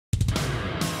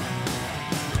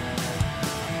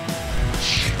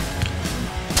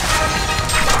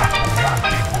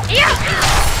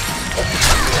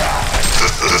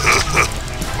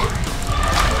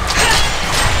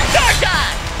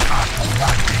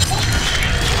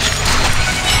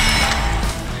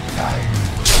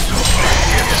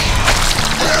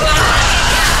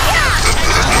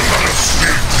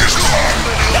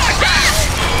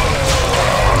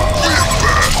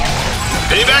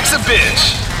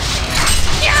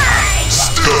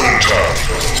เ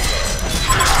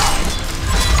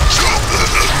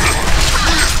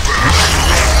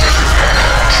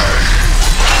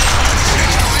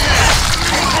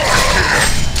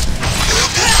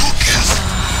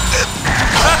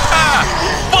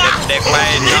ด็กใหม่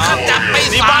นี่เขาจับไป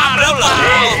ฟาร์มแล้วเหรอ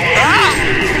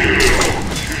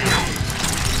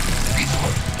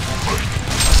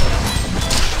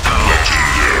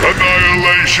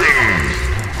Annihilation!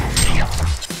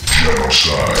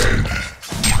 Genocide.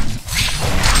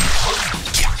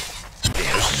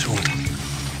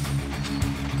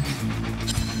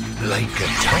 Like a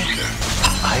tiger,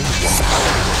 I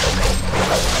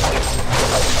walk.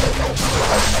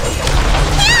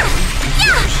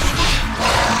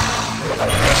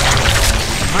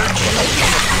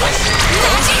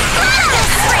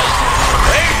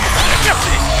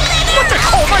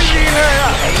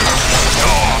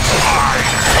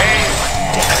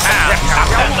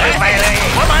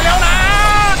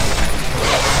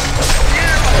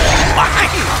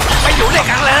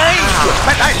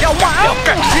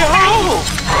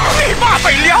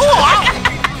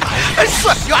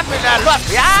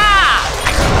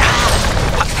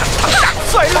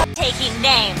 Taking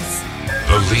names.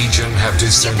 The Legion have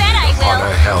descended You bet I will. upon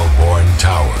a hellborn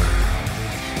tower.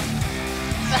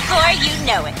 Before you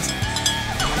know it.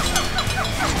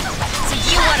 So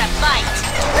you wanna fight?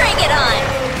 Bring it on!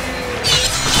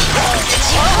 Did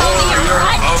you call me a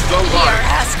runt? You're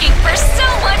asking for so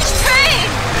much pain!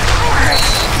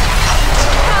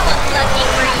 How unlucky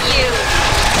for you!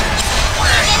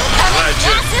 Incoming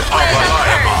massive wave of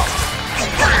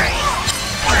burn!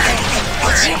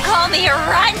 Did you call me a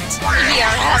runt?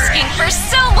 You're asking for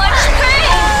so much pain!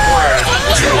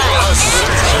 Taking bites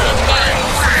and taking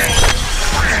names!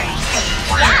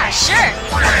 Yeah, sure!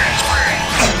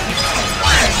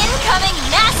 Incoming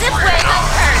massive wave of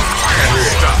burn!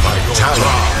 My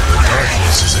tower, the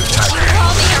darkness is attacking You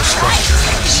call me a your runt?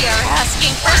 structures. You're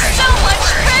asking for so much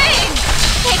pain!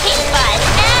 Taking bites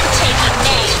and taking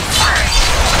names!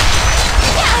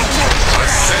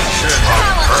 Ascension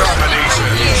How of unlucky for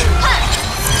you!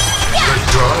 The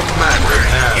dark matter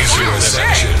has your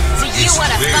ascension. So you It's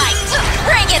wanna clear. fight?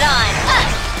 Bring it on!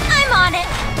 I'm on it!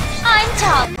 I'm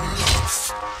top!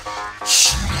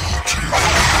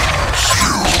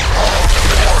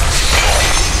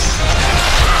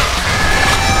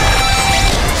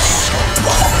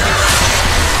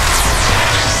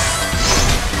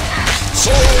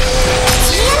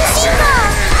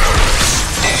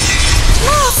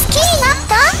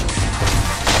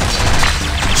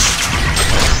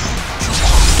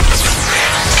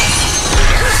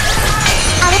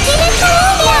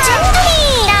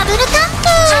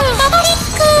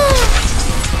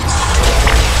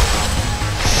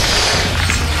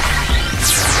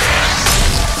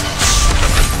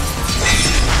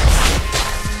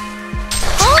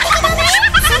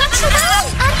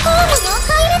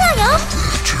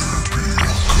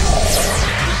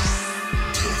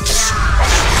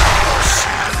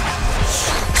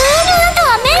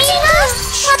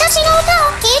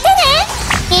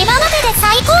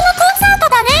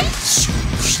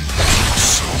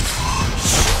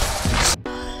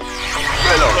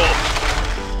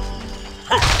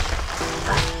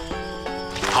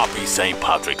 Happy St.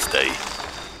 Patrick's Day.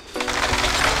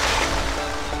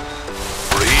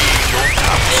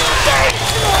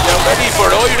 You're ready for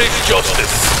Irish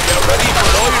justice. You're ready for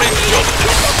Irish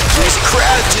justice. This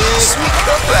crowd, dude. Sweet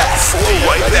comeback.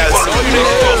 Wipe out some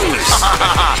Irish justice.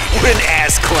 What an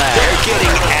ass clown. They're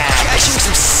getting ass. Catching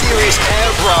some serious air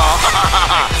brawl.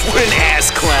 What an ass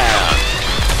clown.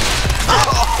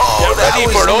 You're ready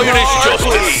for Irish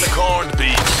justice. The corned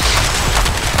beef.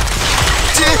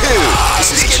 Dude,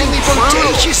 this is getting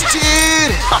bodacious,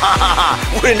 dude.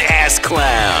 What an ass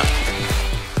clown.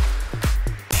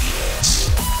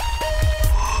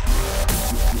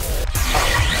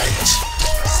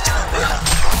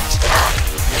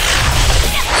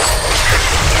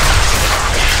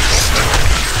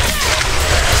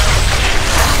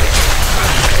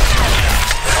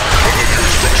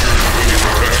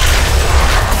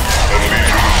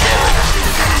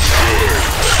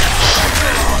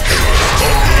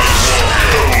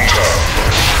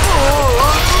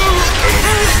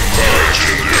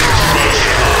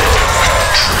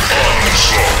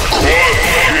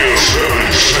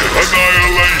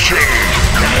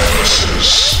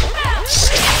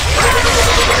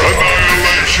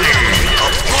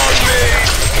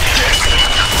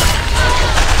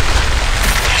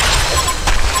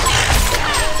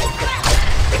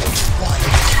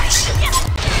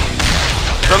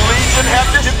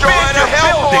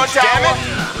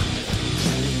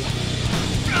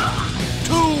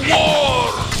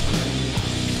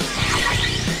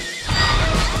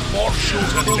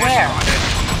 Beware.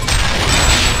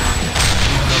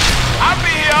 I'll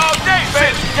be here all day.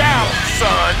 Sit down,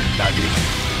 son.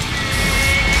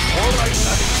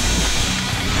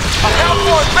 A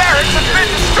Hellborn barracks has been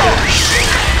destroyed.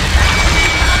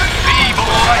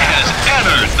 B-Boy has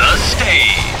entered the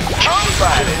stage.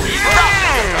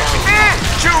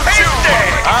 Choo-choo.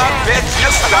 I bet you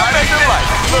started to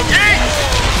like it.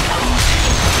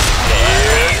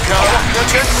 Here comes the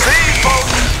good sea,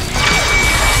 folks.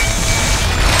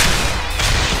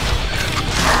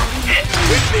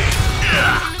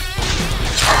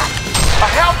 A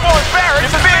Hellborn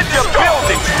barracks has been your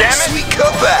buildings, damn it! Sweet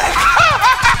comeback.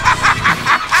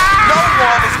 No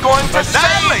one is going to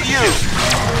save you!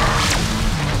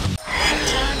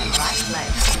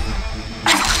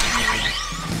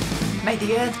 May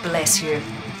the earth bless you.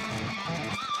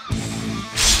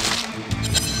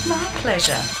 My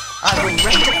pleasure. I will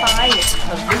rectify its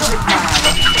polluted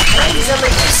mind. Praise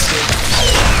Olympus.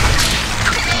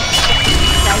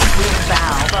 They will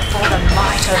bow before the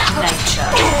might of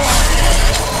nature.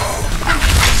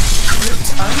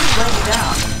 Root's only way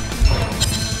down.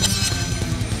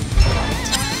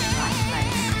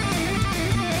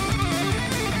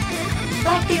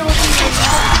 Like the ordinary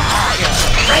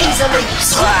praise Olympus.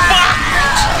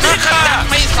 นี่ขนาด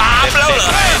ไม่สามแล้วเหรอ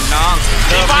น้อง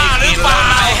นี่บ้าหรือเปล่า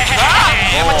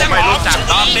มันจะไม่รู้จัก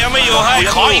ดอกเดียวไม่อยู่ให้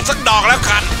ขออีกสักดอกแล้ว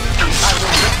กัน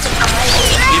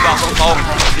พี่บอกตรง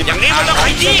ๆอย่างนี้มันต้องข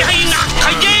ยี้ให้หนักข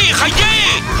ยี้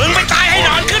มึงไปตายให้น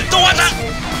อนขึ้นตัวซะ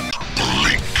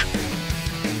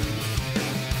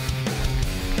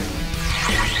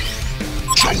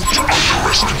Don't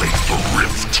underestimate the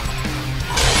rift.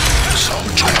 So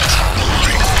don't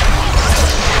blink.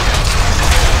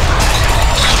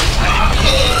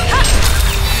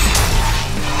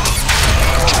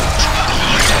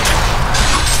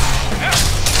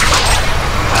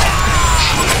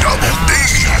 Double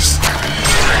D's.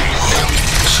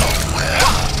 Somewhere.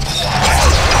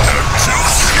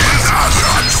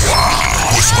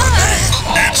 What's my name?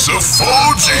 It's a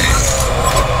Fuji.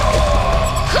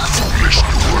 Foolish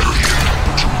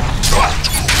Newerth. Not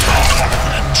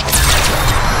tolerant.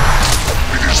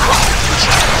 It is not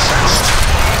resist.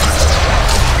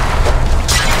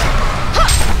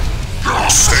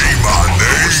 Say my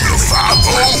name,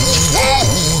 Fabo.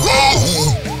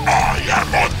 I am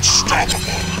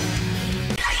unstoppable.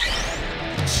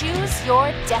 Choose your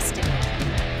destiny.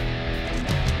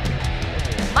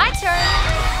 My turn.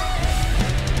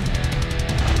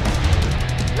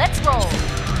 Let's roll.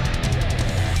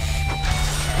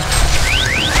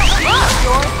 Look,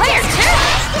 your player two.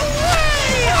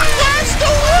 That's the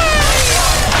way.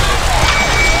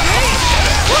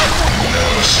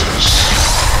 Nemesis.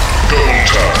 Go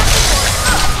time.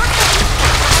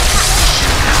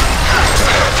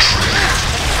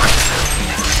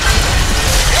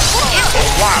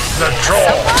 Lock the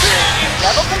door.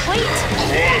 Level complete.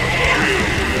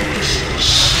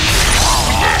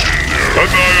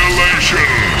 Annihilation.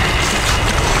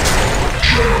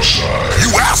 Genocide. You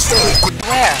asked for it.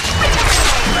 Where?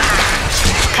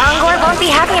 Kongor won't be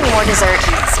having any more dessert.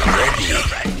 Ready.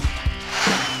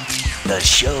 The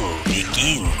show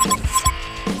begins.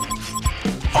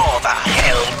 All the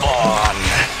Hellborn.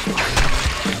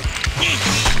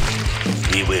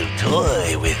 We will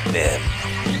toy with them.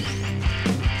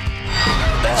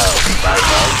 Bound by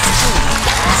my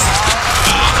spoons.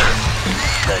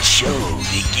 The show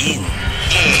begins.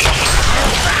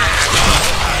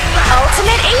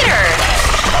 Ultimate eater.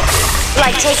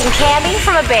 Like taking candy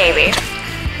from a baby.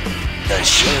 The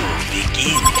show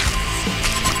begins.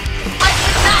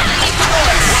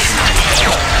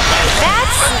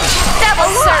 That's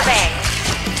double serving.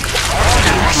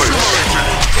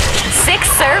 6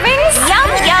 servings? Yum,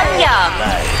 yum, yum.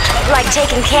 Like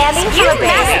taking candy from a baby. You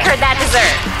massacred that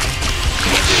dessert.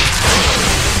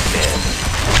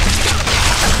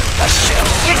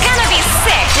 You're gonna be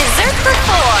sick. Dessert for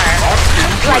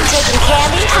 4. Like taking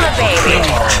candy from a baby.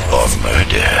 Or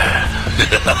murder.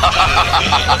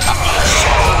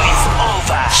 Show is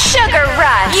over. Sugar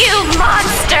rush. You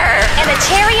monster. And a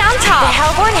cherry on top. The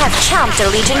Hellborn have chomped a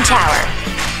Legion Tower.